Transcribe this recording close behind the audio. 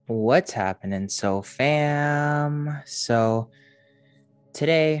What's happening, fam? So,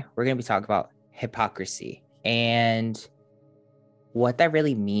 today we're going to be talking about hypocrisy and what that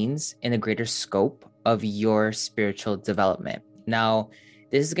really means in the greater scope of your spiritual development. Now,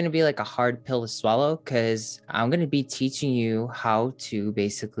 this is going to be like a hard pill to swallow because I'm going to be teaching you how to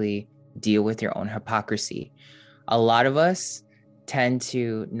basically deal with your own hypocrisy. A lot of us tend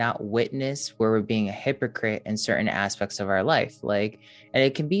to not witness where we're being a hypocrite in certain aspects of our life. And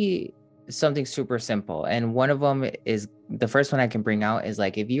it can be something super simple. And one of them is the first one I can bring out is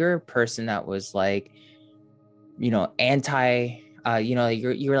like, if you're a person that was like, anti,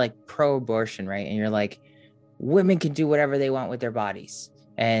 you're like pro abortion, right? And you're like, women can do whatever they want with their bodies.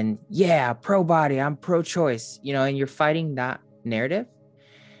 And yeah, pro body, I'm pro choice, and you're fighting that narrative.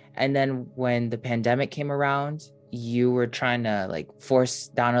 And then when the pandemic came around, you were trying to like force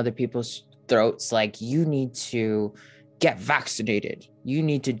down other people's throats, like, you need to get vaccinated. You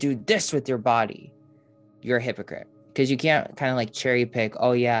need to do this with your body. You're a hypocrite because you can't kind of like cherry pick,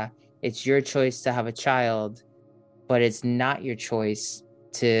 oh, yeah, it's your choice to have a child, but it's not your choice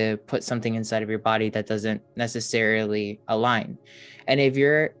to put something inside of your body that doesn't necessarily align. And if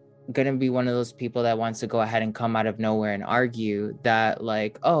you're going to be one of those people that wants to go ahead and come out of nowhere and argue that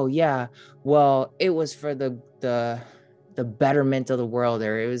like, oh yeah, well, it was for the betterment of the world,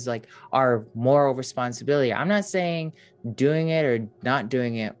 or it was like our moral responsibility. I'm not saying doing it or not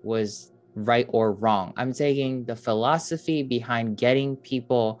doing it was right or wrong. I'm taking the philosophy behind getting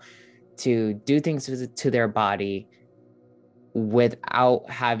people to do things to their body without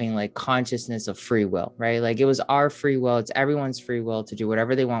having like consciousness of free will, right? Like, it was our free will, it's everyone's free will to do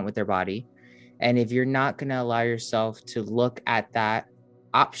whatever they want with their body. And if you're not going to allow yourself to look at that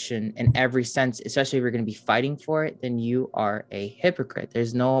option in every sense, especially if you're going to be fighting for it, then you are a hypocrite.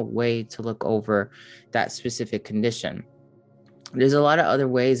 There's no way to look over that specific condition. There's a lot of other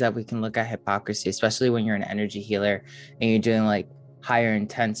ways that we can look at hypocrisy, especially when you're an energy healer and you're doing like higher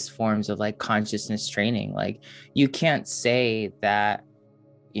intense forms of like consciousness training. Like, you can't say that,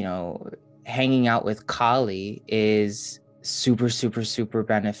 you know, hanging out with Kali is super, super, super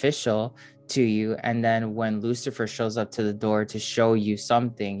beneficial to you. And then when Lucifer shows up to the door to show you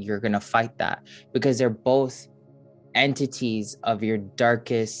something, you're going to fight that because they're both entities of your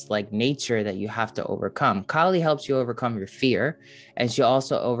darkest like nature that you have to overcome. Kali helps you overcome your fear, and she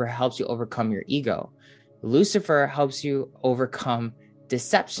also helps you overcome your ego. Lucifer helps you overcome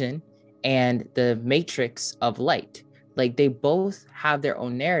deception and the matrix of light. Like, they both have their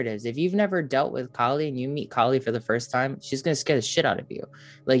own narratives. If you've never dealt with Kali and you meet Kali for the first time, she's gonna scare the shit out of you.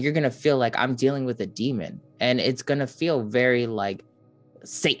 Like, you're gonna feel like I'm dealing with a demon, and it's gonna feel very like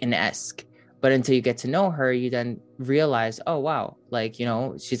Satan-esque. But until you get to know her, you then realize, oh wow, like,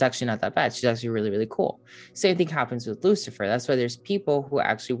 she's actually not that bad. She's actually really, really cool. Same thing happens with Lucifer. That's why there's people who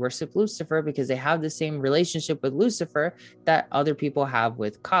actually worship Lucifer, because they have the same relationship with Lucifer that other people have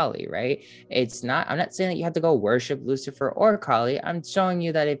with Kali, right? I'm not saying that you have to go worship Lucifer or Kali. I'm showing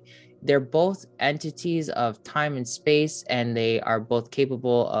you that if they're both entities of time and space, and they are both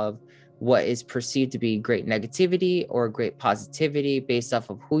capable of what is perceived to be great negativity or great positivity based off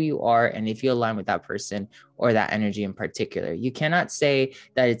of who you are and if you align with that person or that energy in particular. You cannot say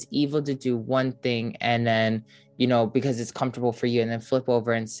that it's evil to do one thing and then, because it's comfortable for you, and then flip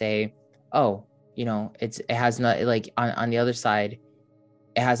over and say, oh, it has not, like, on the other side,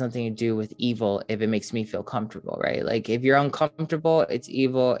 it has nothing to do with evil if it makes me feel comfortable, right? Like, if you're uncomfortable, it's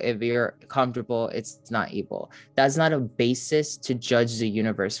evil. If you're comfortable, it's not evil. That's not a basis to judge the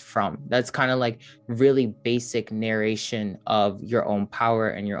universe from. That's kind of like really basic narration of your own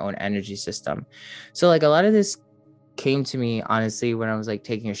power and your own energy system. So like, a lot of this came to me honestly when I was like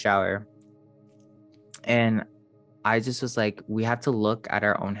taking a shower, and I just was like, we have to look at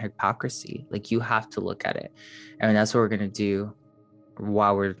our own hypocrisy. Like, you have to look at it. And that's what we're going to do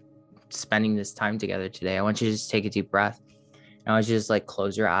while we're spending this time together today. I want you to just take a deep breath. I want you to just like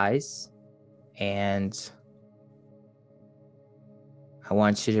close your eyes, and I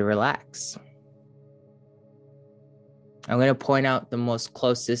want you to relax. I'm going to point out the most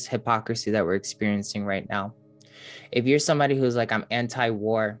closest hypocrisy that we're experiencing right now. If you're somebody who's like, I'm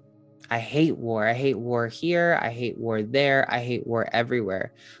anti-war, I hate war. I hate war here. I hate war there. I hate war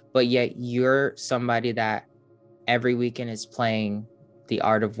everywhere. But yet you're somebody that every weekend is playing the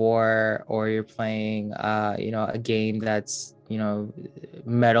Art of War, or you're playing, a game that's,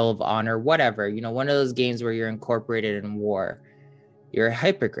 Medal of Honor, whatever, one of those games where you're incorporated in war. You're a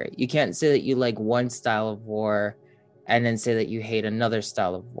hypocrite. You can't say that you like one style of war and then say that you hate another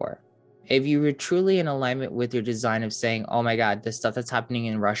style of war. If you were truly in alignment with your design of saying, oh my God, the stuff that's happening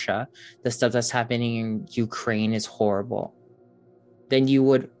in Russia, the stuff that's happening in Ukraine is horrible, then you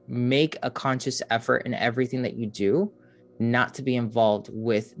would make a conscious effort in everything that you do not to be involved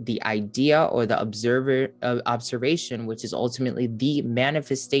with the idea or the observation, which is ultimately the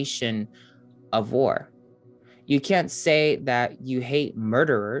manifestation of war. You can't say that you hate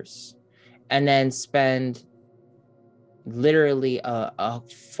murderers and then spend literally a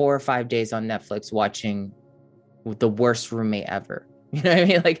 4 or 5 days on Netflix watching the worst roommate ever. You know what I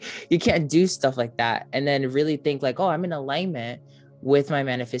mean? Like, you can't do stuff like that and then really think like, oh, I'm in alignment with my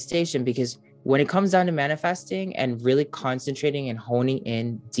manifestation. Because when it comes down to manifesting and really concentrating and honing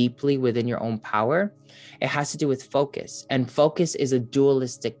in deeply within your own power, it has to do with focus. And focus is a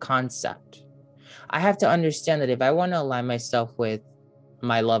dualistic concept. I have to understand that if I want to align myself with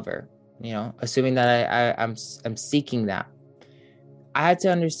my lover, assuming that I'm seeking that, I had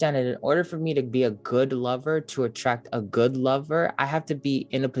to understand that in order for me to be a good lover, to attract a good lover, I have to be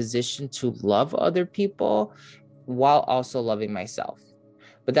in a position to love other people while also loving myself.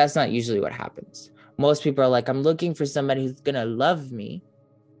 But that's not usually what happens. Most people are like, I'm looking for somebody who's going to love me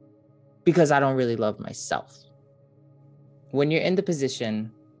because I don't really love myself. When you're in the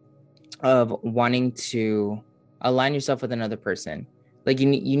position of wanting to align yourself with another person, like you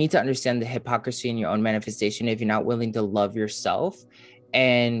need to understand the hypocrisy in your own manifestation if you're not willing to love yourself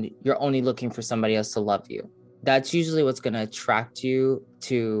and you're only looking for somebody else to love you. That's usually what's going to attract you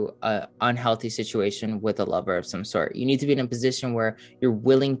to an unhealthy situation with a lover of some sort. You need to be in a position where you're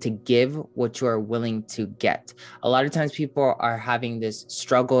willing to give what you are willing to get. A lot of times people are having this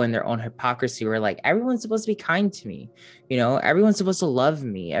struggle in their own hypocrisy where like, everyone's supposed to be kind to me. Everyone's supposed to love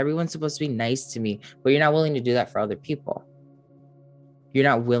me. Everyone's supposed to be nice to me, but you're not willing to do that for other people. You're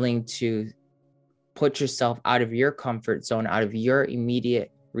not willing to put yourself out of your comfort zone, out of your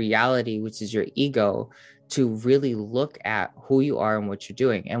immediate reality, which is your ego, to really look at who you are and what you're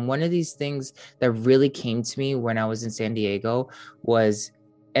doing. And one of these things that really came to me when I was in San Diego was,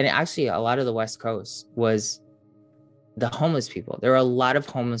 and actually a lot of the West Coast, was the homeless people. There were a lot of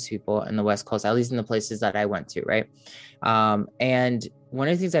homeless people in the West Coast, at least in the places that I went to, right? And one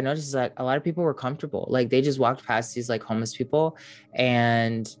of the things I noticed is that a lot of people were comfortable. Like, they just walked past these like homeless people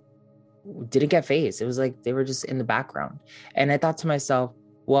and didn't get phased. It was like they were just in the background. And I thought to myself,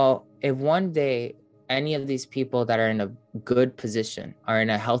 well, if one day any of these people that are in a good position, are in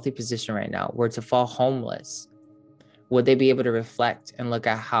a healthy position right now, were to fall homeless, would they be able to reflect and look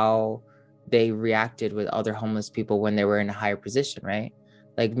at how they reacted with other homeless people when they were in a higher position, right?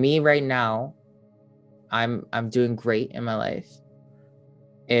 Like me right now, I'm doing great in my life.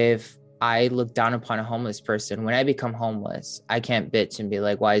 If I look down upon a homeless person, when I become homeless, I can't bitch and be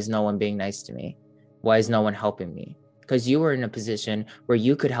like, why is no one being nice to me? Why is no one helping me? Because you were in a position where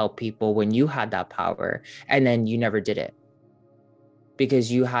you could help people when you had that power, and then you never did it because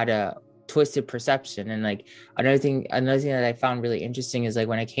you had a twisted perception. And like another thing that I found really interesting is like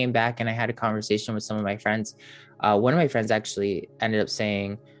when I came back and I had a conversation with some of my friends, one of my friends actually ended up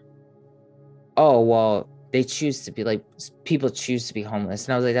saying, oh, well, they choose to be like, people choose to be homeless.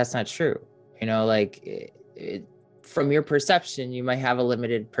 And I was like, that's not true. From your perception, you might have a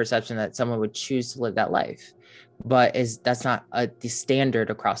limited perception that someone would choose to live that life, but that's not the standard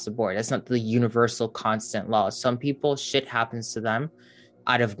across the board. That's not the universal constant law. Some people, shit happens to them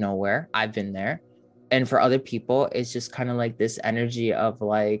out of nowhere. I've been there. And for other people, it's just kind of like this energy of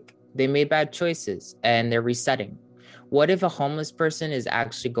like, they made bad choices and they're resetting. What if a homeless person is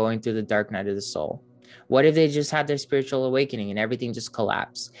actually going through the dark night of the soul? What if they just had their spiritual awakening and everything just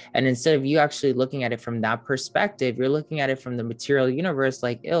collapsed? And instead of you actually looking at it from that perspective, you're looking at it from the material universe,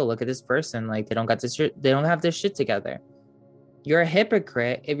 like, ew, look at this person. Like, they don't have their shit together. You're a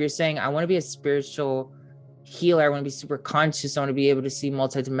hypocrite if you're saying, I want to be a spiritual healer. I want to be super conscious. I want to be able to see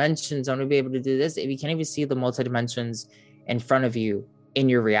multi-dimensions. I want to be able to do this. If you can't even see the multi-dimensions in front of you in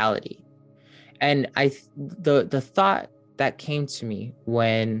your reality. And the thought that came to me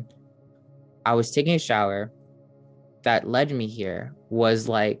when I was taking a shower that led me here was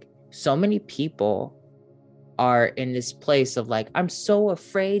like, so many people are in this place of like, I'm so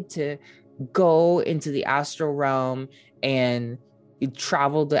afraid to go into the astral realm and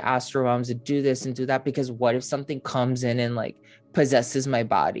travel the astral realms and do this and do that, because what if something comes in and like possesses my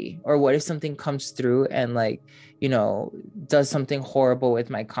body? Or what if something comes through and like, does something horrible with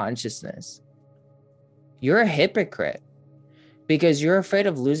my consciousness? You're a hypocrite. Because you're afraid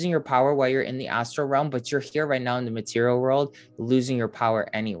of losing your power while you're in the astral realm, but you're here right now in the material world, losing your power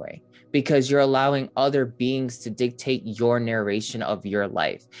anyway, because you're allowing other beings to dictate your narration of your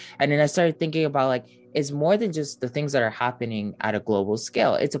life. And then I started thinking about like, it's more than just the things that are happening at a global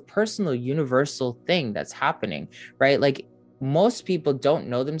scale. It's a personal, universal thing that's happening, right? Like, most people don't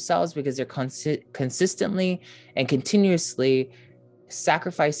know themselves because they're consistently and continuously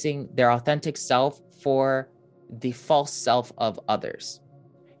sacrificing their authentic self for the false self of others.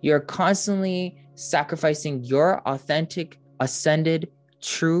 You're constantly sacrificing your authentic, ascended,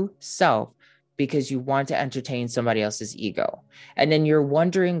 true self because you want to entertain somebody else's ego. And then you're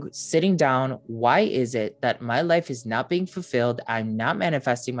wondering, sitting down, why is it that my life is not being fulfilled? I'm not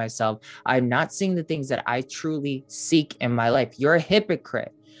manifesting myself. I'm not seeing the things that I truly seek in my life. You're a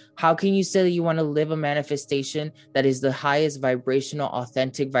hypocrite. How can you say that you want to live a manifestation that is the highest vibrational,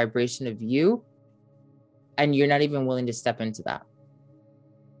 authentic vibration of you, and you're not even willing to step into that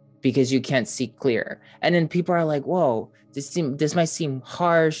because you can't see clear? And then people are like, whoa, this might seem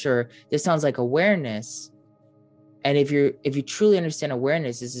harsh, or this sounds like awareness. And if you truly understand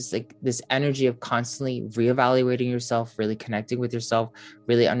awareness, is this like this energy of constantly reevaluating yourself, really connecting with yourself,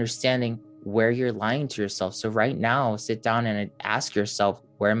 really understanding where you're lying to yourself. So right now, sit down and ask yourself,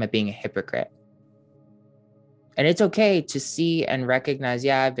 where am I being a hypocrite? And it's okay to see and recognize,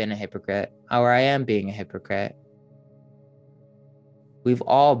 yeah, I've been a hypocrite, or I am being a hypocrite. We've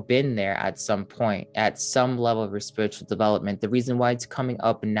all been there at some point, at some level of your spiritual development. The reason why it's coming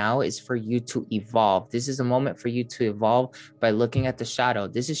up now is for you to evolve. This is a moment for you to evolve by looking at the shadow.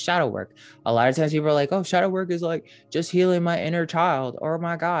 This is shadow work. A lot of times people are like, oh, shadow work is like just healing my inner child. Or,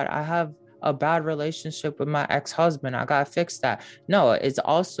 my God, I have a bad relationship with my ex-husband. I got to fix that. No, it's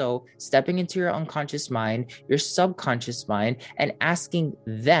also stepping into your unconscious mind, your subconscious mind, and asking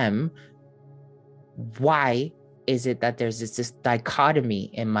them, why is it that there's this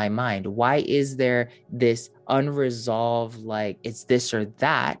dichotomy in my mind? Why is there this unresolved, like it's this or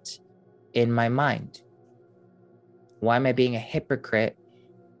that in my mind? Why am I being a hypocrite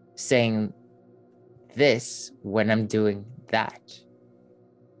saying this when I'm doing that?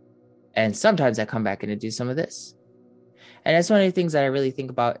 And sometimes I come back and I do some of this. And that's one of the things that I really think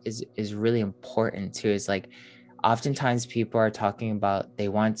about is really important too, is like oftentimes people are talking about they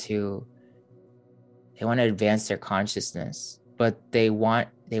want to advance their consciousness, but they want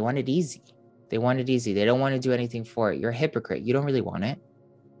it easy. They want it easy. They don't want to do anything for it. You're a hypocrite. You don't really want it.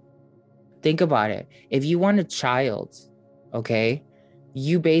 Think about it. If you want a child, okay,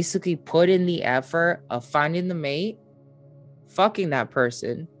 you basically put in the effort of finding the mate, fucking that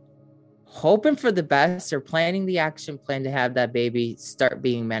person, hoping for the best, or planning the action plan to have that baby start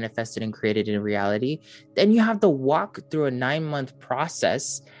being manifested and created in reality. Then you have to walk through a 9-month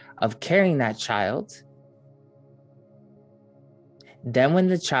process of carrying that child. Then when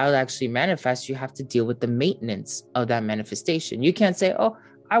the child actually manifests, you have to deal with the maintenance of that manifestation. You can't say, oh,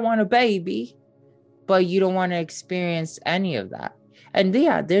 I want a baby, but you don't want to experience any of that. And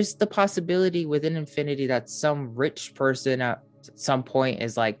yeah, there's the possibility within infinity that some rich person at some point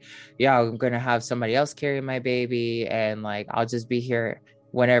is like, yeah, I'm going to have somebody else carry my baby, and like, I'll just be here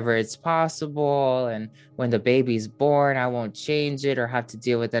whenever it's possible. And when the baby's born, I won't change it or have to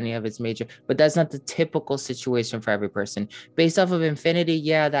deal with any of its major. But that's not the typical situation for every person. Based off of infinity,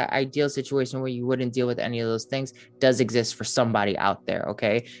 yeah, that ideal situation where you wouldn't deal with any of those things does exist for somebody out there,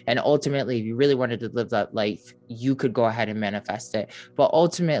 okay? And ultimately, if you really wanted to live that life, you could go ahead and manifest it. But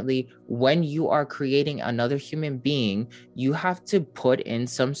ultimately, when you are creating another human being, you have to put in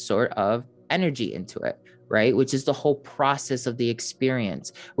some sort of energy into it, right? Which is the whole process of the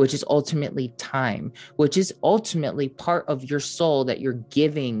experience, which is ultimately time, which is ultimately part of your soul that you're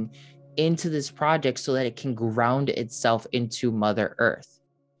giving into this project so that it can ground itself into Mother Earth.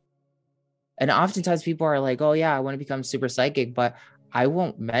 And oftentimes people are like, oh yeah, I want to become super psychic, but I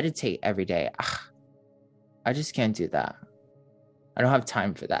won't meditate every day. Ugh, I just can't do that. I don't have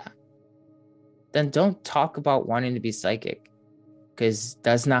time for that. Then don't talk about wanting to be psychic, because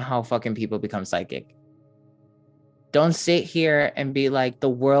that's not how fucking people become psychic. Don't sit here and be like, the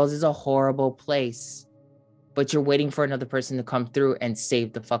world is a horrible place, but you're waiting for another person to come through and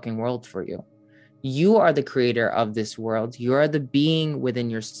save the fucking world for you. You are the creator of this world. You are the being within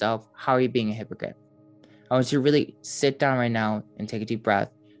yourself. How are you being a hypocrite? I want you to really sit down right now and take a deep breath.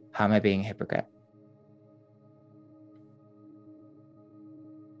 How am I being a hypocrite?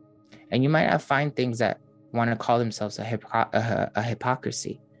 And you might not find things that want to call themselves a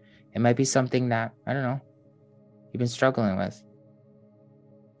hypocrisy. It might be something that, I don't know, you've been struggling with.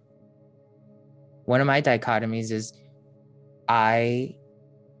 One of my dichotomies is I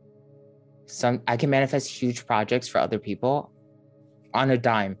can manifest huge projects for other people on a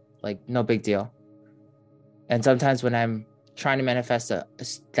dime, like no big deal. And sometimes when I'm trying to manifest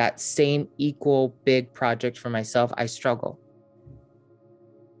that same equal big project for myself, I struggle.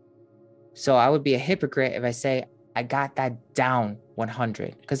 So I would be a hypocrite if I say I got that down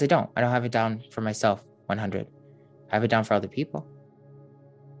 100, because I don't have it down for myself 100. I have it down for other people.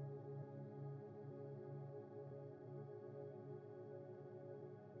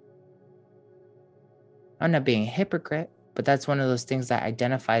 I'm not being a hypocrite, but that's one of those things that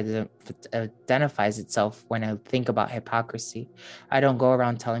identifies itself when I think about hypocrisy. I don't go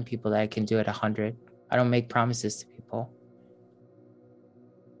around telling people that I can do it 100. I don't make promises to people.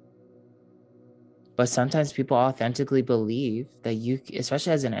 But sometimes people authentically believe that you,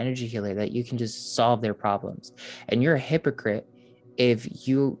 especially as an energy healer, that you can just solve their problems. And you're a hypocrite if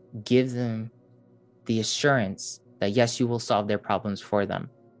you give them the assurance that yes, you will solve their problems for them.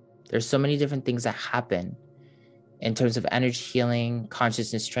 There's so many different things that happen in terms of energy healing,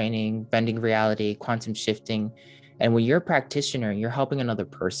 consciousness training, bending reality, quantum shifting. And when you're a practitioner, you're helping another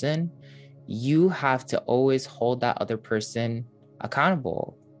person, you have to always hold that other person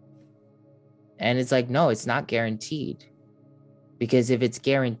accountable. And it's like, no, it's not guaranteed. Because if it's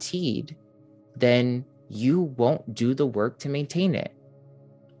guaranteed, then you won't do the work to maintain it.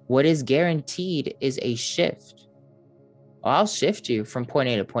 What is guaranteed is a shift. I'll shift you from point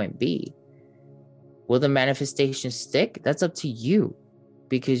A to point B. Will the manifestation stick? That's up to you,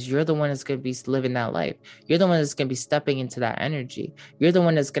 because you're the one that's going to be living that life. You're the one that's going to be stepping into that energy. You're the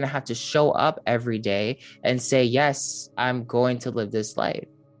one that's going to have to show up every day and say, yes, I'm going to live this life.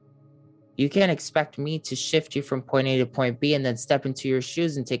 You can't expect me to shift you from point A to point B and then step into your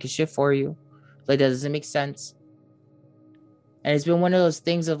shoes and take a shift for you. Like, that doesn't make sense. And it's been one of those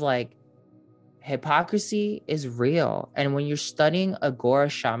things of like, hypocrisy is real. And when you're studying Agora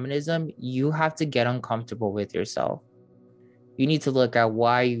shamanism, you have to get uncomfortable with yourself. You need to look at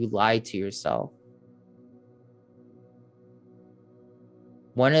why you lie to yourself.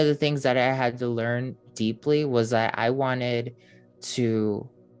 One of the things that I had to learn deeply was that I wanted to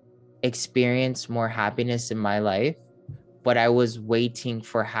experience more happiness in my life, but I was waiting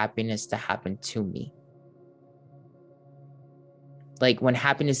for happiness to happen to me. Like, when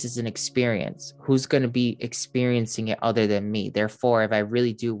happiness is an experience, who's going to be experiencing it other than me? Therefore, if I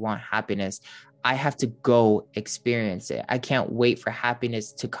really do want happiness, I have to go experience it. I can't wait for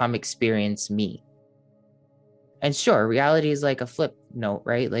happiness to come experience me. And sure, reality is like a flip note,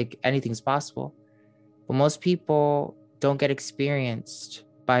 right? Like, anything's possible. But most people don't get experienced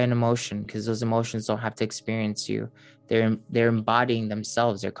by an emotion because those emotions don't have to experience you. They're embodying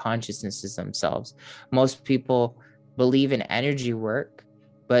themselves, their consciousnesses themselves. Most people believe in energy work,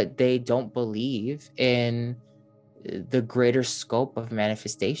 but they don't believe in the greater scope of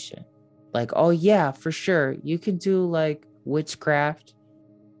manifestation. Like, oh yeah, for sure, you can do like witchcraft,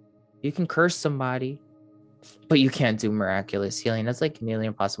 you can curse somebody, but you can't do miraculous healing. That's like nearly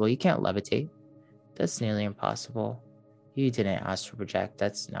impossible. You can't levitate. That's nearly impossible. You didn't astral project.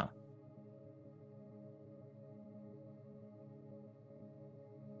 That's no.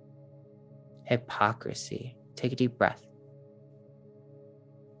 Hypocrisy. Take a deep breath.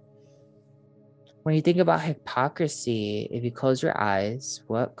 When you think about hypocrisy, if you close your eyes,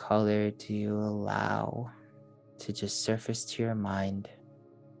 what color do you allow to just surface to your mind?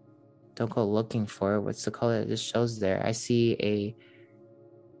 Don't go looking for it. What's the color that just shows there? I see a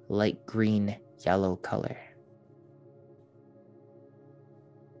light green, yellow color.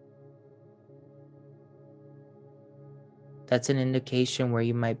 That's an indication where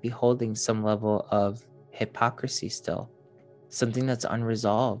you might be holding some level of hypocrisy still. Something that's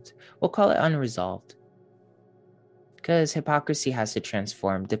unresolved. We'll call it unresolved. Because hypocrisy has to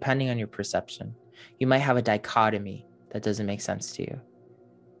transform depending on your perception. You might have a dichotomy that doesn't make sense to you.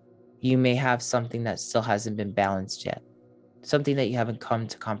 You may have something that still hasn't been balanced yet. Something that you haven't come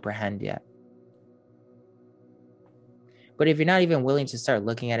to comprehend yet. But if you're not even willing to start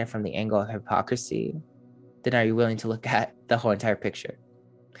looking at it from the angle of hypocrisy, then are you willing to look at the whole entire picture?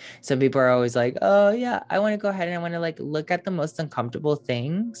 Some people are always like, oh yeah, I want to go ahead and I want to like look at the most uncomfortable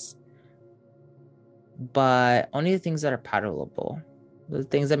things, but only the things that are palatable, the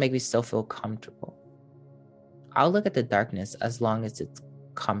things that make me still feel comfortable. I'll look at the darkness as long as it's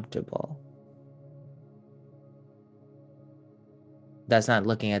comfortable. That's not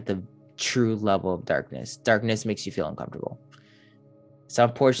looking at the true level of darkness. Darkness makes you feel uncomfortable.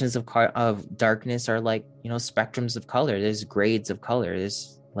 Some portions of darkness are like, spectrums of color. There's grades of color.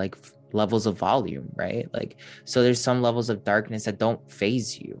 There's like levels of volume, right? Like, so there's some levels of darkness that don't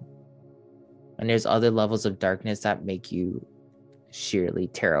phase you. And there's other levels of darkness that make you sheerly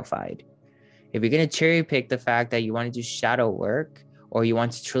terrified. If you're going to cherry pick the fact that you want to do shadow work or you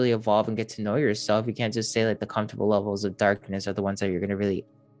want to truly evolve and get to know yourself, you can't just say like the comfortable levels of darkness are the ones that you're going to really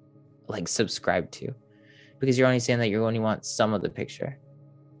like subscribe to, because you're only saying that you only want some of the picture.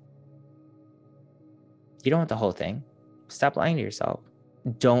 You don't want the whole thing. Stop lying to yourself.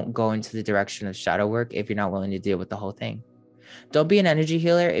 Don't go into the direction of shadow work if you're not willing to deal with the whole thing. Don't be an energy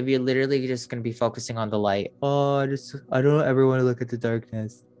healer if you're literally just going to be focusing on the light. Oh, I don't ever want to look at the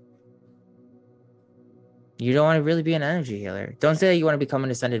darkness. You don't want to really be an energy healer. Don't say that you want to become an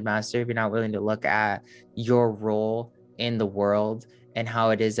ascended master if you're not willing to look at your role in the world and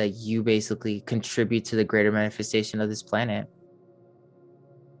how it is that you basically contribute to the greater manifestation of this planet.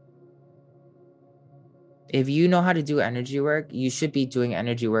 If you know how to do energy work, you should be doing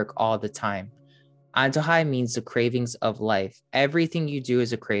energy work all the time. Antohai means the cravings of life. Everything you do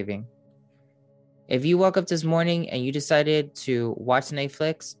is a craving. If you woke up this morning and you decided to watch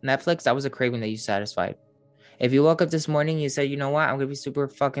Netflix, that was a craving that you satisfied. If you woke up this morning and you said, you know what, I'm going to be super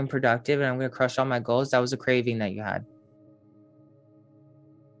fucking productive and I'm going to crush all my goals, that was a craving that you had.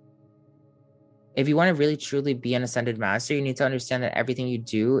 If you want to really truly be an ascended master, you need to understand that everything you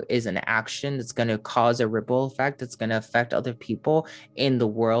do is an action that's going to cause a ripple effect that's going to affect other people in the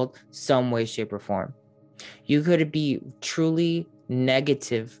world some way, shape, or form. You could be truly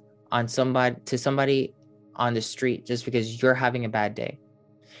negative on somebody on the street just because you're having a bad day.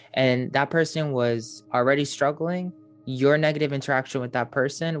 And that person was already struggling. Your negative interaction with that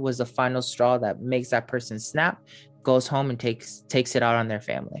person was the final straw that makes that person snap, goes home and takes it out on their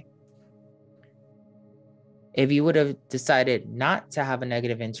family. If you would have decided not to have a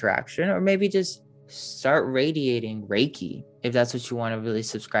negative interaction, or maybe just start radiating Reiki, if that's what you want to really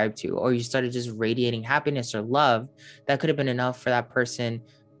subscribe to, or you started just radiating happiness or love, that could have been enough for that person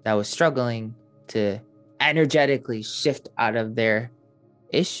that was struggling to energetically shift out of their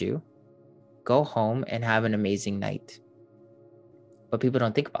issue, go home and have an amazing night. But people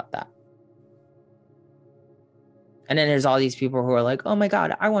don't think about that. And then there's all these people who are like, oh my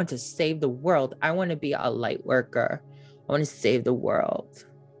God, I want to save the world. I want to be a light worker. I want to save the world.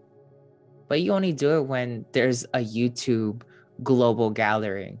 But you only do it when there's a YouTube global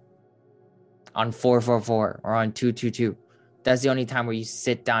gathering on 444 or on 222. That's the only time where you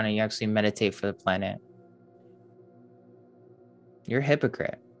sit down and you actually meditate for the planet. You're a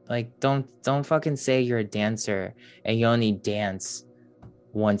hypocrite. Like, don't fucking say you're a dancer and you only dance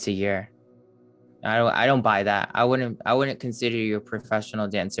once a year. I don't buy that. I wouldn't consider you a professional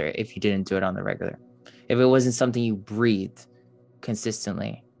dancer if you didn't do it on the regular. If it wasn't something you breathed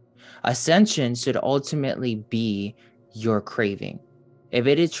consistently. Ascension should ultimately be your craving. If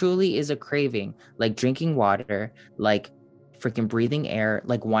it truly is a craving, like drinking water, like freaking breathing air,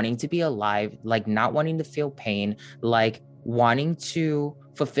 like wanting to be alive, like not wanting to feel pain, like wanting to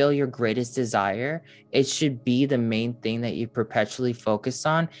fulfill your greatest desire, it should be the main thing that you perpetually focus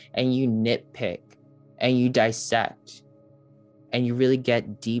on, and you nitpick and you dissect and you really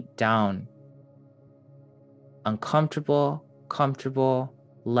get deep down. Uncomfortable, comfortable,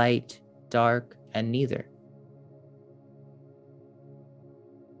 light, dark, and neither.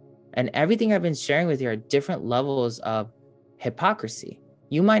 And everything I've been sharing with you are different levels of hypocrisy.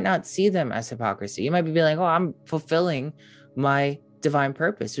 You might not see them as hypocrisy. You might be like, oh, I'm fulfilling my divine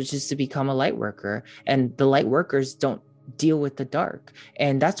purpose, which is to become a light worker. And the light workers don't deal with the dark.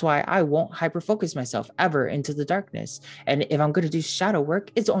 And that's why I won't hyper focus myself ever into the darkness. And if I'm going to do shadow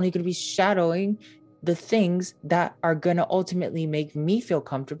work, it's only going to be shadowing the things that are going to ultimately make me feel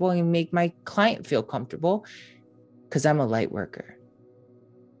comfortable and make my client feel comfortable, because I'm a light worker.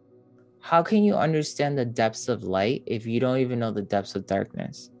 How can you understand the depths of light if you don't even know the depths of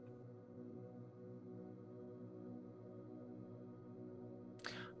darkness?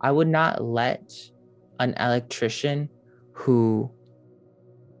 I would not let an electrician who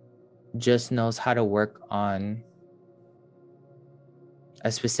just knows how to work on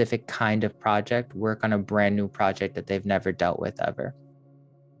a specific kind of project work on a brand new project that they've never dealt with ever.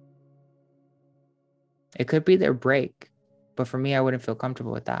 It could be their break, but for me, I wouldn't feel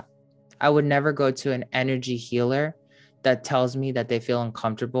comfortable with that. I would never go to an energy healer that tells me that they feel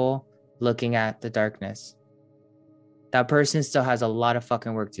uncomfortable looking at the darkness. That person still has a lot of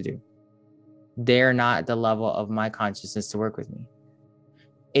fucking work to do. They're not at the level of my consciousness to work with me.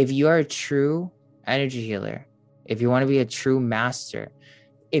 If you are a true energy healer, if you want to be a true master,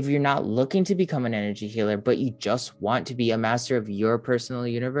 if you're not looking to become an energy healer, but you just want to be a master of your personal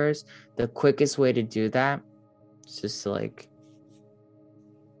universe, the quickest way to do that is just to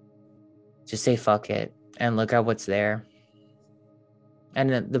just say fuck it and look at what's there.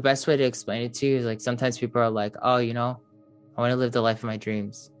 And the best way to explain it to you is like, sometimes people are like, oh, I want to live the life of my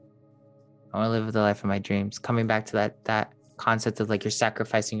dreams. I want to live the life of my dreams. Coming back to that concept of like, you're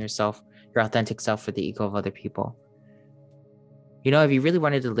sacrificing yourself, your authentic self, for the ego of other people. If you really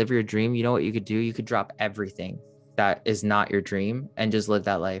wanted to live your dream, you know what you could do? You could drop everything that is not your dream and just live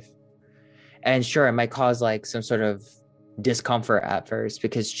that life. And sure, it might cause like some sort of discomfort at first,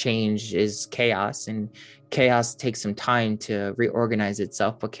 because change is chaos, and chaos takes some time to reorganize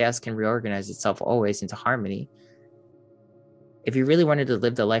itself, but chaos can reorganize itself always into harmony. If you really wanted to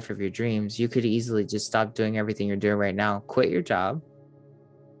live the life of your dreams, you could easily just stop doing everything you're doing right now, quit your job,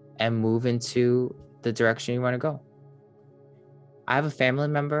 and move into the direction you want to go. I have a family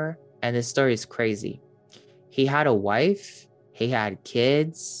member, and this story is crazy. He had a wife, he had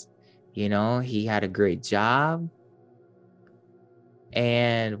kids, he had a great job.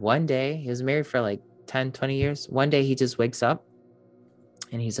 And one day, he was married for like 10, 20 years. One day he just wakes up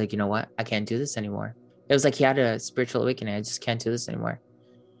and he's like, you know what? I can't do this anymore. It was like he had a spiritual awakening. I just can't do this anymore.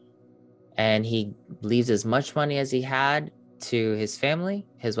 And he leaves as much money as he had to his family,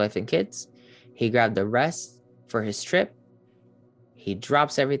 his wife and kids. He grabbed the rest for his trip. He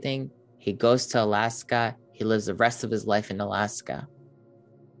drops everything. He goes to Alaska. He lives the rest of his life in Alaska.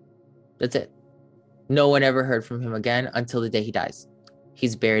 That's it. No one ever heard from him again until the day he dies.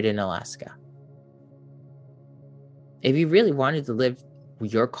 He's buried in Alaska. If you really wanted to live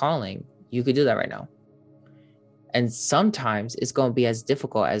your calling, you could do that right now. And sometimes it's going to be as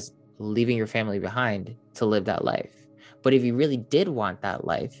difficult as leaving your family behind to live that life. But if you really did want that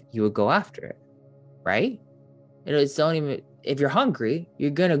life, you would go after it, right? It's don't even, if you're hungry,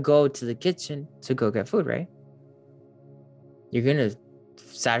 you're going to go to the kitchen to go get food, right? You're going to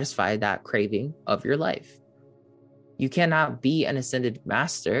satisfy that craving of your life. You cannot be an ascended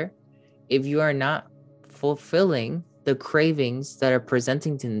master if you are not fulfilling the cravings that are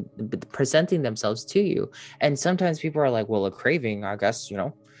presenting themselves to you. And sometimes people are like, well, a craving, I guess,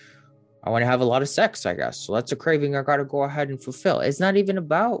 I want to have a lot of sex, I guess. So that's a craving I got to go ahead and fulfill. It's not even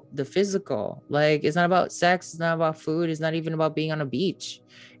about the physical. Like, it's not about sex. It's not about food. It's not even about being on a beach.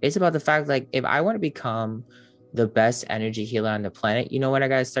 It's about the fact, like, if I want to become the best energy healer on the planet, you know what I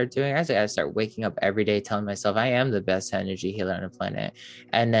got to start doing? I got to start waking up every day telling myself I am the best energy healer on the planet.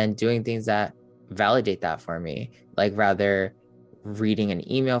 And then doing things that validate that for me. Like, rather reading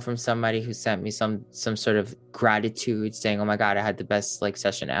an email from somebody who sent me some sort of gratitude saying, oh my God, I had the best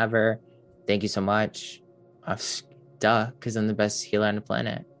session ever. Thank you so much. Because I'm the best healer on the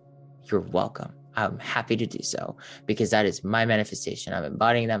planet. You're welcome. I'm happy to do so because that is my manifestation. I'm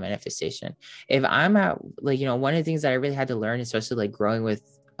embodying that manifestation. If I'm at one of the things that I really had to learn, especially growing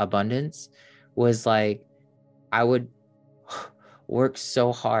with abundance, was I would work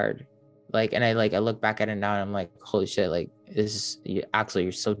so hard. And I look back at it now and I'm like, holy shit, this is actually,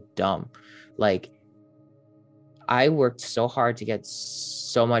 you're so dumb. I worked so hard to get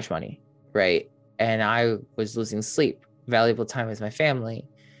so much money, right? And I was losing sleep, valuable time with my family,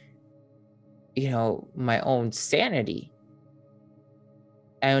 my own sanity.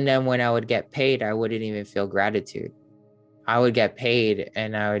 And then when I would get paid, I wouldn't even feel gratitude. I would get paid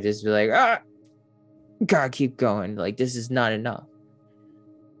and I would just be like, gotta keep going. This is not enough.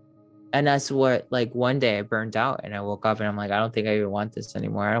 And that's what, one day I burned out and I woke up and I'm like, I don't think I even want this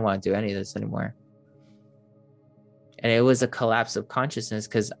anymore. I don't want to do any of this anymore. And it was a collapse of consciousness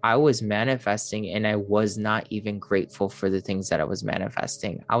because I was manifesting and I was not even grateful for the things that I was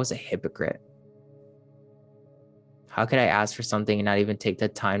manifesting. I was a hypocrite. How could I ask for something and not even take the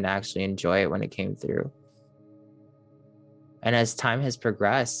time to actually enjoy it when it came through? And as time has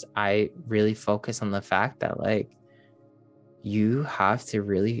progressed, I really focus on the fact that you have to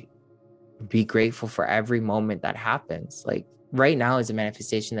really be grateful for every moment that happens. Right now is a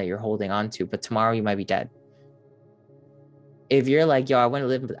manifestation that you're holding on to, but tomorrow you might be dead. If you're like, yo, I want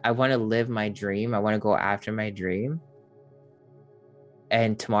to live my dream. I want to go after my dream.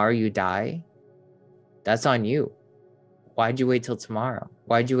 And tomorrow you die. That's on you. Why'd you wait till tomorrow?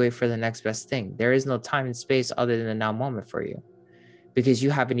 Why'd you wait for the next best thing? There is no time and space other than the now moment for you because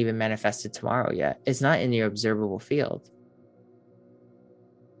you haven't even manifested tomorrow yet. It's not in your observable field.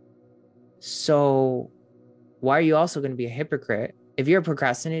 So why are you also going to be a hypocrite? If you're a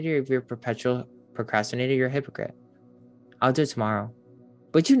procrastinator, if you're a perpetual procrastinator, you're a hypocrite. I'll do it tomorrow.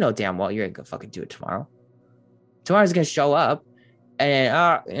 But you know damn well you ain't gonna fucking do it tomorrow. Tomorrow's gonna show up and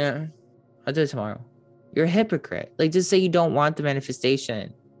I'll do it tomorrow. You're a hypocrite. Just say you don't want the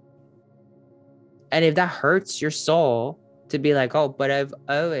manifestation. And if that hurts your soul to be like, oh, but I've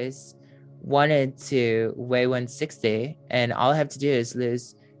always wanted to weigh 160 and all I have to do is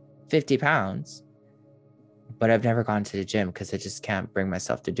lose 50 pounds, but I've never gone to the gym because I just can't bring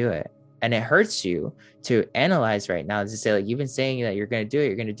myself to do it. And it hurts you to analyze right now to say, you've been saying that you're going to do it,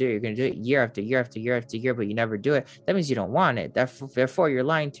 you're going to do it, you're going to do it year after year after year after year, but you never do it. That means you don't want it. Therefore, you're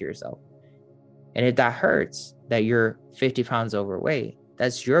lying to yourself. And if that hurts, that you're 50 pounds overweight,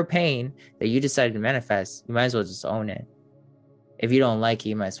 that's your pain that you decided to manifest. You might as well just own it. If you don't like it,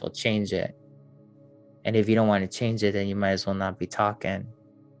 you might as well change it. And if you don't want to change it, then you might as well not be talking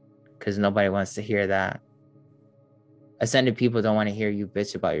because nobody wants to hear that. Ascended people don't want to hear you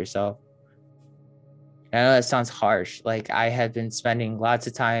bitch about yourself. And I know that sounds harsh. Like, I have been spending lots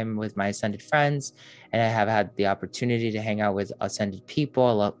of time with my ascended friends, and I have had the opportunity to hang out with ascended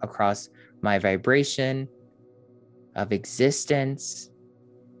people across my vibration of existence.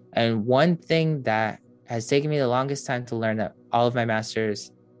 And one thing that has taken me the longest time to learn, that all of my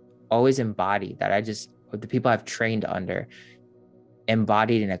masters always embody, that the people I've trained under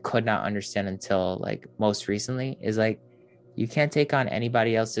embodied, and I could not understand until like most recently, is like, you can't take on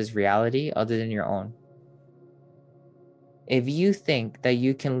anybody else's reality other than your own. If you think that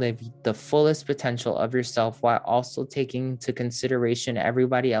you can live the fullest potential of yourself while also taking into consideration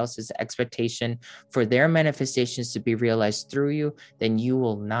everybody else's expectation for their manifestations to be realized through you, then you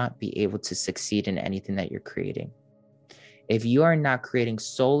will not be able to succeed in anything that you're creating. If you are not creating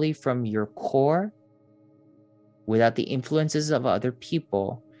solely from your core, without the influences of other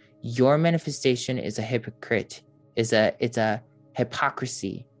people, your manifestation is a hypocrite. It's a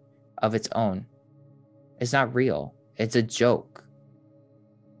hypocrisy of its own. It's not real. It's a joke.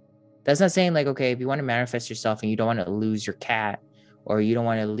 That's not saying like, okay, if you want to manifest yourself and you don't want to lose your cat, or you don't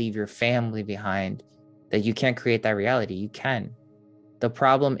want to leave your family behind, that you can't create that reality. You can. The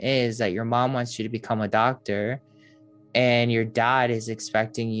problem is that your mom wants you to become a doctor, and your dad is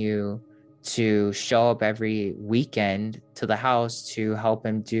expecting you to show up every weekend to the house to help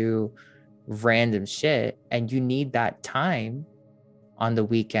him do random shit. And you need that time on the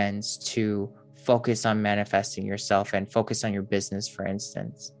weekends to focus on manifesting yourself and focus on your business, for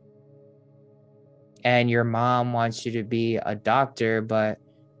instance. And your mom wants you to be a doctor, but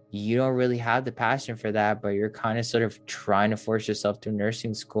you don't really have the passion for that, but you're kind of sort of trying to force yourself through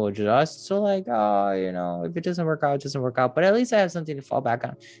nursing school just so like, oh, if it doesn't work out, it doesn't work out. But at least I have something to fall back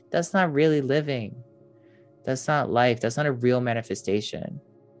on. That's not really living. That's not life. That's not a real manifestation.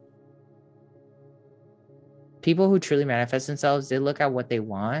 People who truly manifest themselves, they look at what they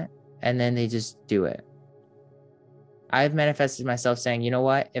want and then they just do it. I've manifested myself saying, you know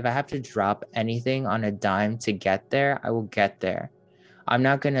what? If I have to drop anything on a dime to get there, I will get there. I'm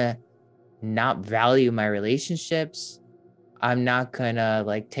not going to not value my relationships. I'm not going to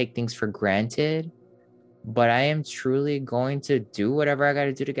like take things for granted, but I am truly going to do whatever I got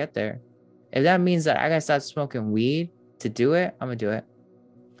to do to get there. If that means that I got to stop smoking weed to do it, I'm going to do it.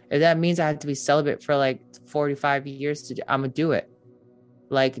 If that means I have to be celibate for like 45 years I'm going to do it.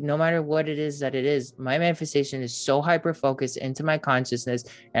 Like, no matter what it is that it is, my manifestation is so hyper focused into my consciousness,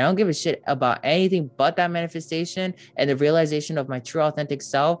 and I don't give a shit about anything but that manifestation and the realization of my true authentic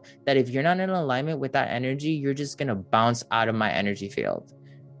self, that if you're not in alignment with that energy, you're just going to bounce out of my energy field.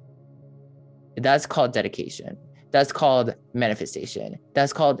 That's called dedication. That's called manifestation.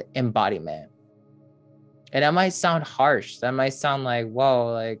 That's called embodiment. And that might sound harsh. That might sound like,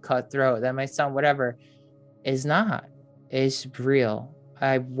 whoa, like cutthroat. That might sound whatever. It's not. It's real.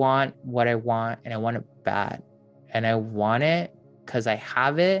 I want what I want, and I want it bad. And I want it because I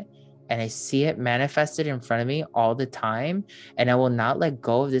have it and I see it manifested in front of me all the time. And I will not let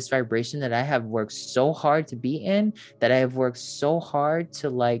go of this vibration that I have worked so hard to be in, that I have worked so hard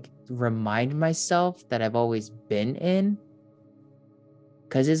to like remind myself that I've always been in.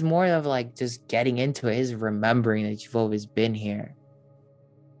 Because it's more of like just getting into it, is remembering that you've always been here.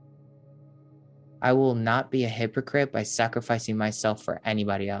 I will not be a hypocrite by sacrificing myself for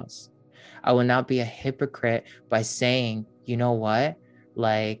anybody else. I will not be a hypocrite by saying, you know what?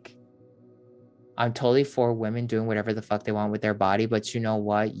 Like, I'm totally for women doing whatever the fuck they want with their body, but you know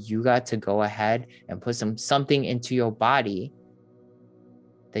what? You got to go ahead and put something into your body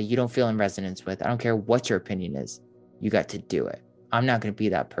that you don't feel in resonance with. I don't care what your opinion is. You got to do it. I'm not going to be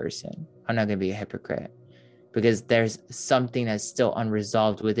that person. I'm not going to be a hypocrite, because there's something that's still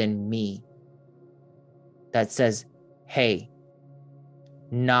unresolved within me that says, hey,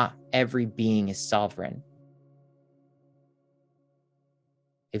 not every being is sovereign.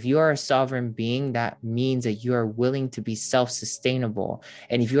 If you are a sovereign being, that means that you are willing to be self-sustainable.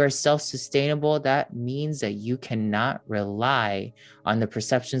 And if you are self-sustainable, that means that you cannot rely on the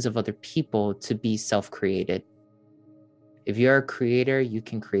perceptions of other people to be self-created. If you're a creator, you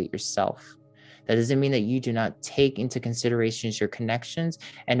can create yourself. That doesn't mean that you do not take into considerations your connections.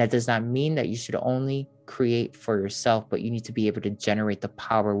 And that does not mean that you should only create for yourself, but you need to be able to generate the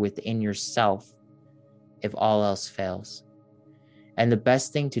power within yourself if all else fails. And the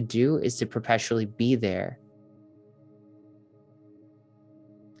best thing to do is to perpetually be there.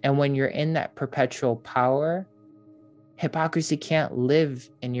 And when you're in that perpetual power, hypocrisy can't live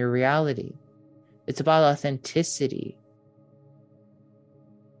in your reality. It's about authenticity.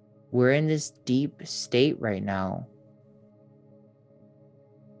 We're in this deep state right now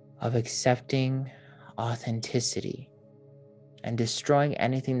of accepting authenticity and destroying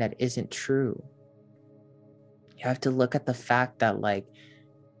anything that isn't true. You have to look at the fact that, like,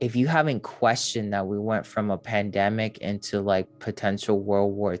 if you haven't questioned that we went from a pandemic into like potential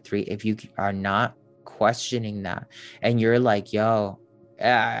World War III, if you are not questioning that and you're like, yo,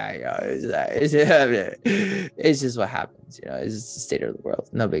 it's just what happens, you know, it's just the state of the world,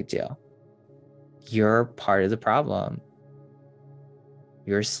 no big deal. You're part of the problem.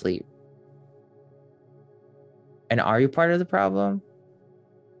 You're asleep. And are you part of the problem?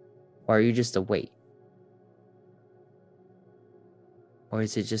 Or are you just a weight? Or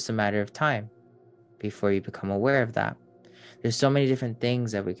is it just a matter of time before you become aware of that? There's so many different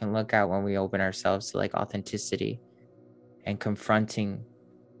things that we can look at when we open ourselves to like authenticity and confronting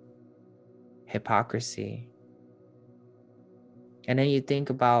hypocrisy. And then you think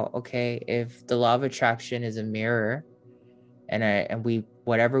about, okay, if the law of attraction is a mirror and we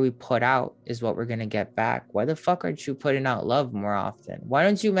whatever we put out is what we're going to get back, why the fuck aren't you putting out love more often? Why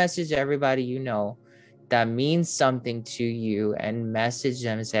don't you message everybody you know that means something to you and message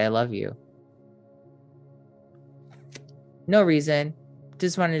them and say, I love you? No reason.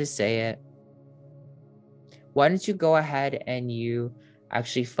 Just wanted to say it. Why don't you go ahead and you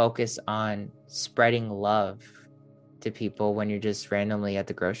actually focus on spreading love to people when you're just randomly at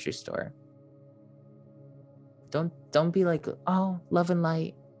the grocery store? Don't be like, oh, love and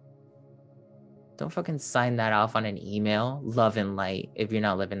light. Don't fucking sign that off on an email, love and light, if you're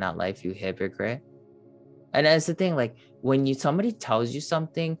not living that life, you hypocrite. And that's the thing, like when somebody tells you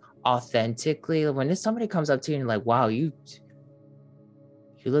something authentically, when somebody comes up to you and like, wow, you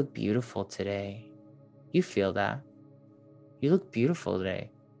look beautiful today. You feel that. You look beautiful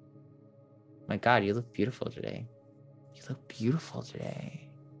today. My God, you look beautiful today. You look beautiful today.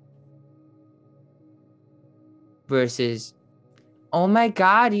 Versus, oh my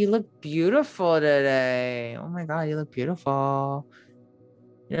God, you look beautiful today. Oh my God, you look beautiful.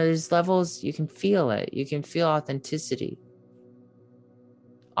 You know, there's levels, you can feel it. You can feel authenticity.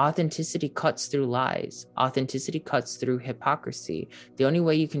 Authenticity cuts through lies. Authenticity cuts through hypocrisy. The only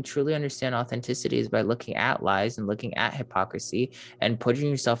way you can truly understand authenticity is by looking at lies and looking at hypocrisy and putting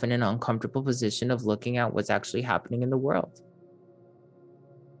yourself in an uncomfortable position of looking at what's actually happening in the world.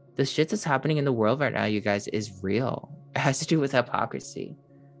 The shit that's happening in the world right now, you guys, is real. It has to do with hypocrisy.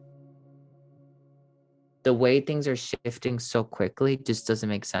 The way things are shifting so quickly just doesn't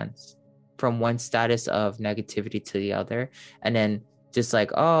make sense. From one status of negativity to the other, and then just like,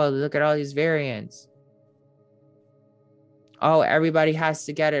 oh, look at all these variants. Oh, everybody has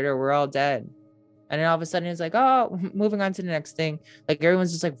to get it or we're all dead. And then all of a sudden it's like, oh, moving on to the next thing. Like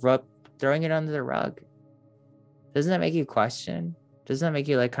everyone's just like throwing it under the rug. Doesn't that make you question? Doesn't that make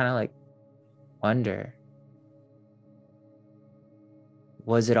you like kind of like wonder?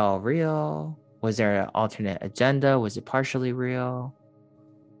 Was it all real? Was there an alternate agenda? Was it partially real?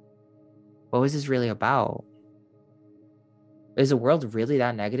 What was this really about? Is the world really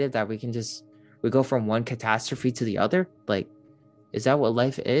that negative that we go from one catastrophe to the other? Like, is that what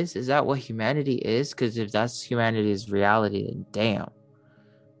life is? Is that what humanity is? Because if that's humanity's reality, then damn.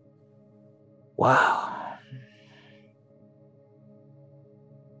 Wow.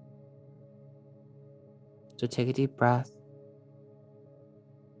 So take a deep breath.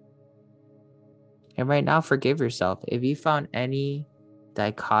 And right now, forgive yourself. If you found any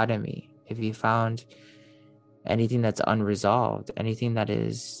dichotomy, if you found anything that's unresolved, anything that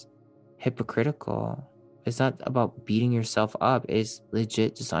is hypocritical, it's not about beating yourself up. It's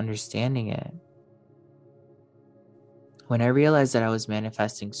legit just understanding it. When I realized that I was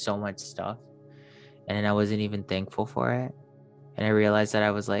manifesting so much stuff and then I wasn't even thankful for it, and I realized that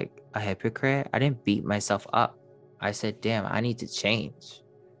I was like a hypocrite, I didn't beat myself up. I said, damn, I need to change.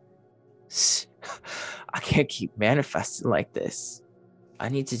 I can't keep manifesting like this. I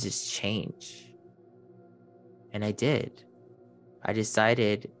need to just change. And I did. I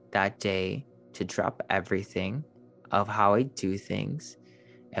decided that day to drop everything of how I do things.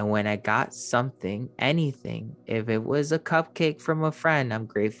 And when I got something, anything, if it was a cupcake from a friend, I'm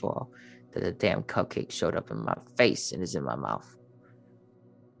grateful that the damn cupcake showed up in my face and is in my mouth.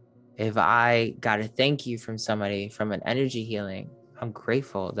 If I got a thank you from somebody from an energy healing, I'm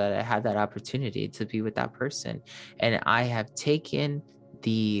grateful that I had that opportunity to be with that person. And I have taken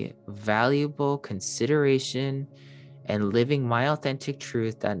the valuable consideration and living my authentic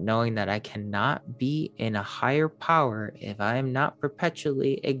truth, that knowing that I cannot be in a higher power if I am not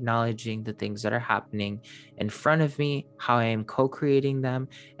perpetually acknowledging the things that are happening in front of me, how I am co-creating them,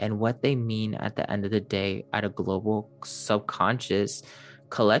 and what they mean at the end of the day at a global, subconscious,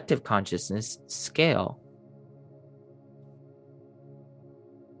 collective consciousness scale.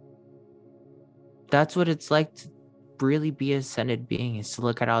 That's what it's like to really be a ascended being, is to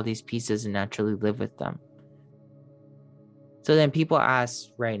look at all these pieces and naturally live with them. So then people ask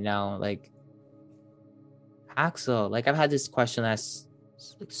right now, like, Axel, like I've had this question asked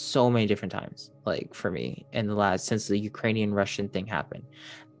like so many different times, like for me in the last since the Ukrainian Russian thing happened.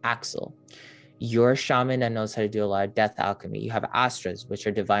 Axel, you're a shaman that knows how to do a lot of death alchemy. You have astras, which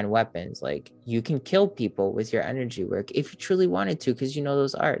are divine weapons. Like you can kill people with your energy work if you truly wanted to, because you know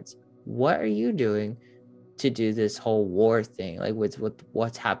those arts. What are you doing to do this whole war thing? Like with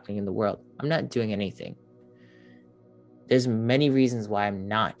what's happening in the world? I'm not doing anything. There's many reasons why I'm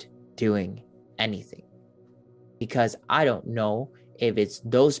not doing anything. Because I don't know if it's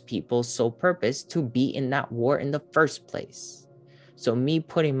those people's sole purpose to be in that war in the first place. So me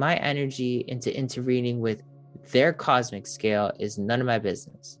putting my energy into intervening with their cosmic scale is none of my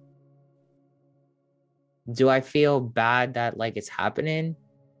business. Do I feel bad that like it's happening?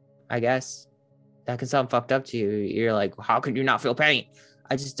 I guess that can sound fucked up to you. You're like, how could you not feel pain?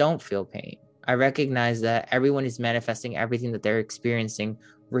 I just don't feel pain. I recognize that everyone is manifesting everything that they're experiencing,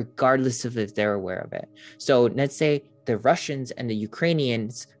 regardless of if they're aware of it. So let's say the Russians and the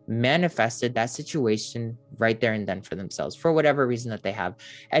Ukrainians manifested that situation right there and then for themselves, for whatever reason that they have.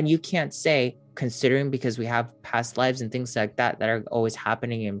 And you can't say, considering because we have past lives and things like that that are always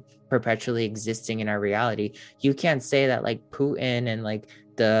happening and perpetually existing in our reality, you can't say that like Putin and like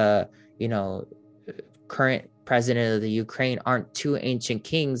the, you know, current president of the Ukraine aren't two ancient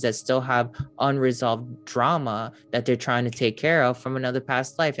kings that still have unresolved drama that they're trying to take care of from another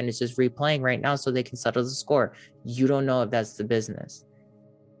past life, and it's just replaying right now so they can settle the score. You don't know if that's the business.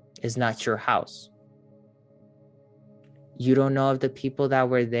 It's not your house. You don't know if the people that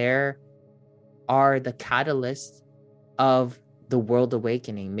were there are the catalyst of the world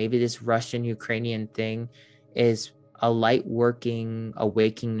awakening. Maybe this Russian Ukrainian thing is a light working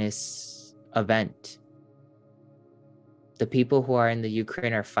awakeness event. The people who are in the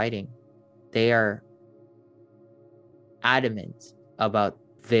Ukraine are fighting. They are adamant about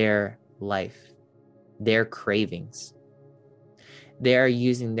their life, their cravings. They are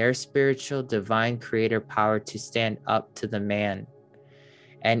using their spiritual divine creator power to stand up to the man.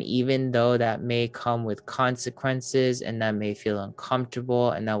 And even though that may come with consequences and that may feel uncomfortable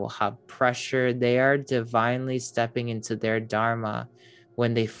and that will have pressure, they are divinely stepping into their dharma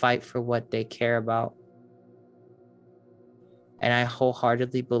when they fight for what they care about. And I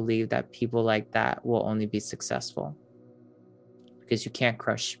wholeheartedly believe that people like that will only be successful, because you can't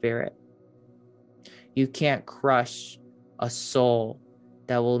crush spirit. You can't crush a soul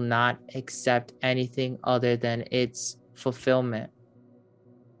that will not accept anything other than its fulfillment.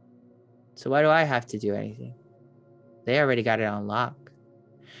 So why do I have to do anything? They already got it on lock.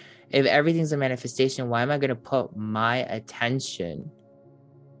 If everything's a manifestation, why am I going to put my attention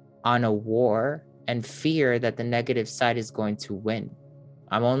on a war and fear that the negative side is going to win?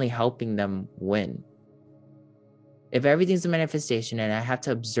 I'm only helping them win. If everything's a manifestation and I have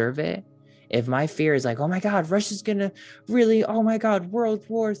to observe it, if my fear is like, oh my God, Russia's gonna really, oh my God, World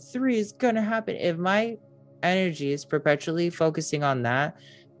War III is gonna happen. If my energy is perpetually focusing on that,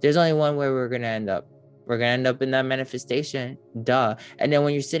 there's only one way we're gonna end up. We're gonna end up in that manifestation, duh. And then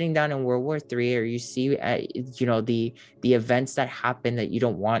when you're sitting down in World War III, or you see, the events that happen that you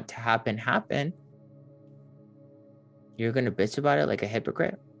don't want to happen, you're gonna bitch about it like a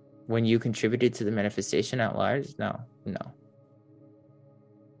hypocrite when you contributed to the manifestation at large. No.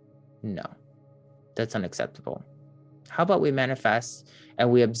 That's unacceptable. How about we manifest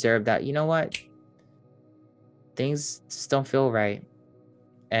and we observe that, you know what, things just don't feel right,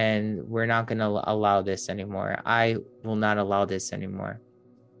 and we're not going to allow this anymore. I will not allow this anymore.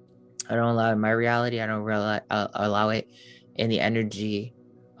 I don't allow it in my reality. I don't allow it in the energy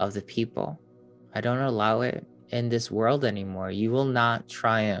of the people. I don't allow it in this world anymore. You will not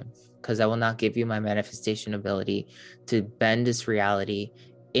triumph, because I will not give you my manifestation ability to bend this reality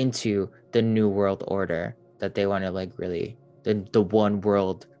into the new world order that they want to like really, the one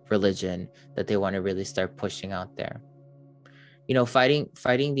world religion that they want to really start pushing out there.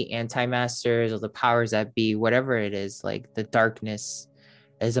 Fighting the anti-masters or the powers that be, whatever it is, like the darkness,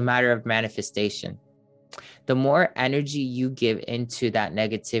 is a matter of manifestation. The more energy you give into that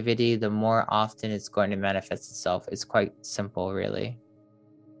negativity, the more often it's going to manifest itself. It's quite simple, really.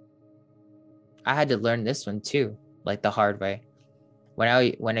 I had to learn this one too, like the hard way. When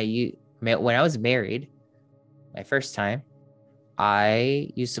I was married, my first time, I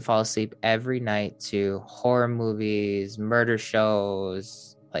used to fall asleep every night to horror movies, murder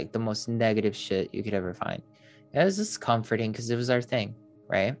shows, like the most negative shit you could ever find. It was just comforting because it was our thing,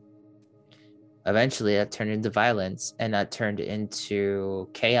 right? Eventually that turned into violence, and that turned into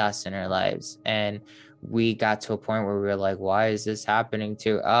chaos in our lives. And we got to a point where we were like, why is this happening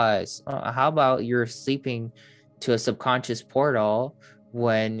to us? How about you're sleeping to a subconscious portal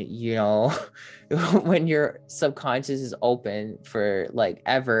when, you know, when your subconscious is open for like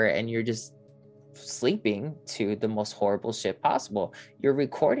ever and you're just sleeping to the most horrible shit possible. You're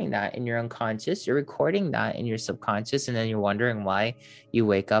recording that in your unconscious, you're recording that in your subconscious, and then you're wondering why you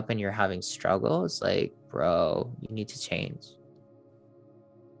wake up and you're having struggles. Like, bro, you need to change.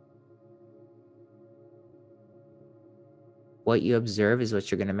 What you observe is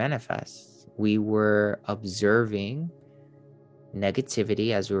what you're going to manifest. We were observing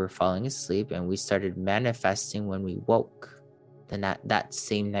negativity as we were falling asleep, and we started manifesting when we woke then that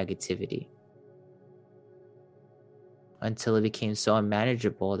same negativity, until it became so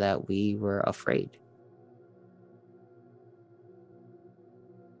unmanageable that we were afraid.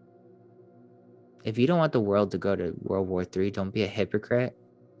 If you don't want the world to go to World War III, don't be a hypocrite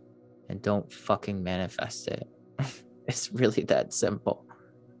and don't fucking manifest it. It's really that simple.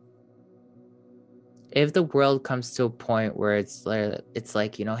 If the world comes to a point where it's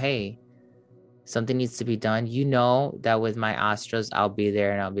like, you know, hey, something needs to be done, you know that with my Astros, I'll be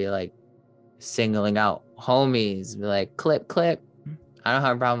there and I'll be like singling out homies, be like, clip. I don't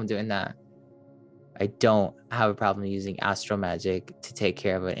have a problem doing that. I don't have a problem using astro magic to take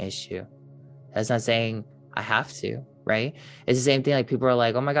care of an issue. That's not saying I have to, right? It's the same thing. Like, people are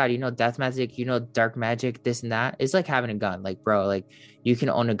like, oh my God, you know, death magic, you know, dark magic, this and that. It's like having a gun. Like, bro, like, you can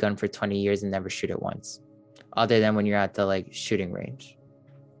own a gun for 20 years and never shoot it once, other than when you're at the like shooting range.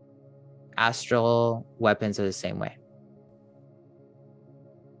 Astral weapons are the same way.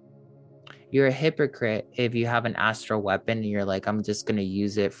 You're a hypocrite if you have an astral weapon and you're like, I'm just going to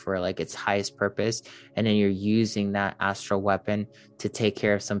use it for like its highest purpose. And then you're using that astral weapon to take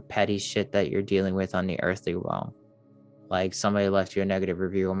care of some petty shit that you're dealing with on the earthly realm. Like, somebody left you a negative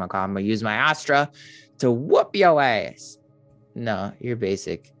review. Oh my God, I'm going to use my Astra to whoop your ass. No, you're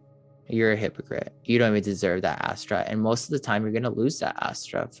basic. You're a hypocrite. You don't even deserve that Astra. And most of the time, you're going to lose that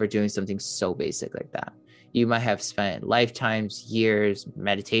Astra for doing something so basic like that. You might have spent lifetimes, years,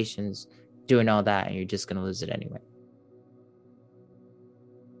 meditations, doing all that, and you're just going to lose it anyway.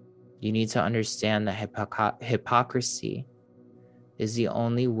 You need to understand that hypocrisy is the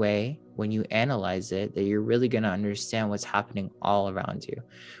only way, when you analyze it, that you're really going to understand what's happening all around you.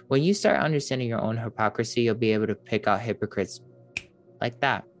 When you start understanding your own hypocrisy, you'll be able to pick out hypocrites like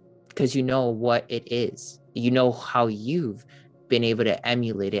that, because you know what it is. You know how you've been able to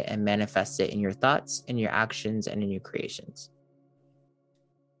emulate it and manifest it in your thoughts, in your actions, and in your creations.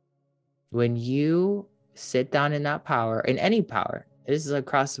 When you sit down in that power, in any power, this is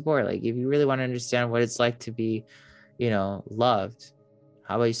across the board. Like, if you really want to understand what it's like to be, you know, loved,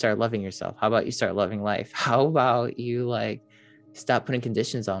 how about you start loving yourself? How about you start loving life? How about you like stop putting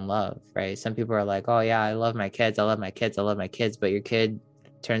conditions on love, right? Some people are like, oh yeah, I love my kids, but your kid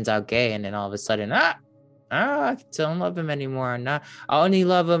turns out gay, and then all of a sudden, I don't love him anymore. I only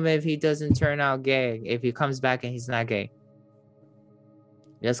love him if he doesn't turn out gay. If he comes back and he's not gay.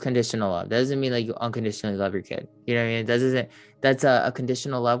 That's conditional love. That doesn't mean like you unconditionally love your kid. You know what I mean? That's a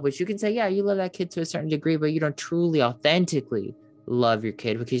conditional love, which you can say, yeah, you love that kid to a certain degree, but you don't truly, authentically love your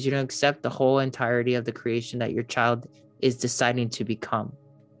kid because you don't accept the whole entirety of the creation that your child is deciding to become.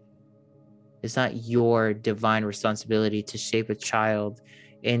 It's not your divine responsibility to shape a child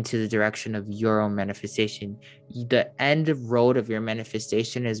into the direction of your own manifestation. The end road of your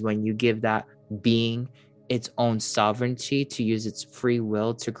manifestation is when you give that being its own sovereignty to use its free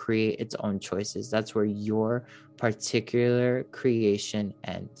will to create its own choices. That's where your particular creation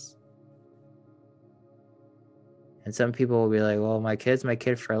ends. And some people will be like, well, my kid's my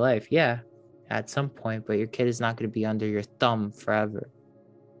kid for life. Yeah, at some point, but your kid is not going to be under your thumb forever.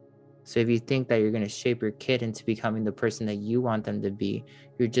 So if you think that you're going to shape your kid into becoming the person that you want them to be,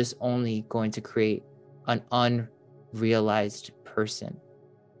 you're just only going to create an unrealized person.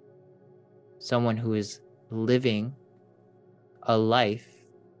 Someone who is living a life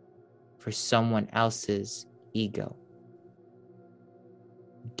for someone else's ego.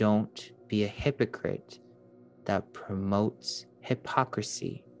 Don't be a hypocrite that promotes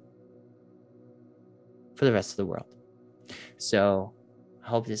hypocrisy for the rest of the world. So I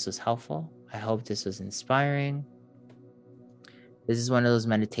hope this was helpful. I hope this was inspiring. This is one of those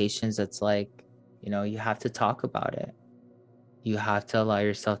meditations that's like, you know, you have to talk about it. You have to allow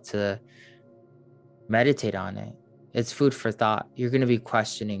yourself to meditate on it. It's food for thought. You're going to be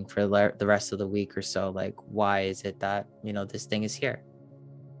questioning for the rest of the week or so, like, why is it that, you know, this thing is here?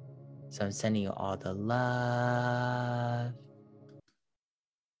 So I'm sending you all the love.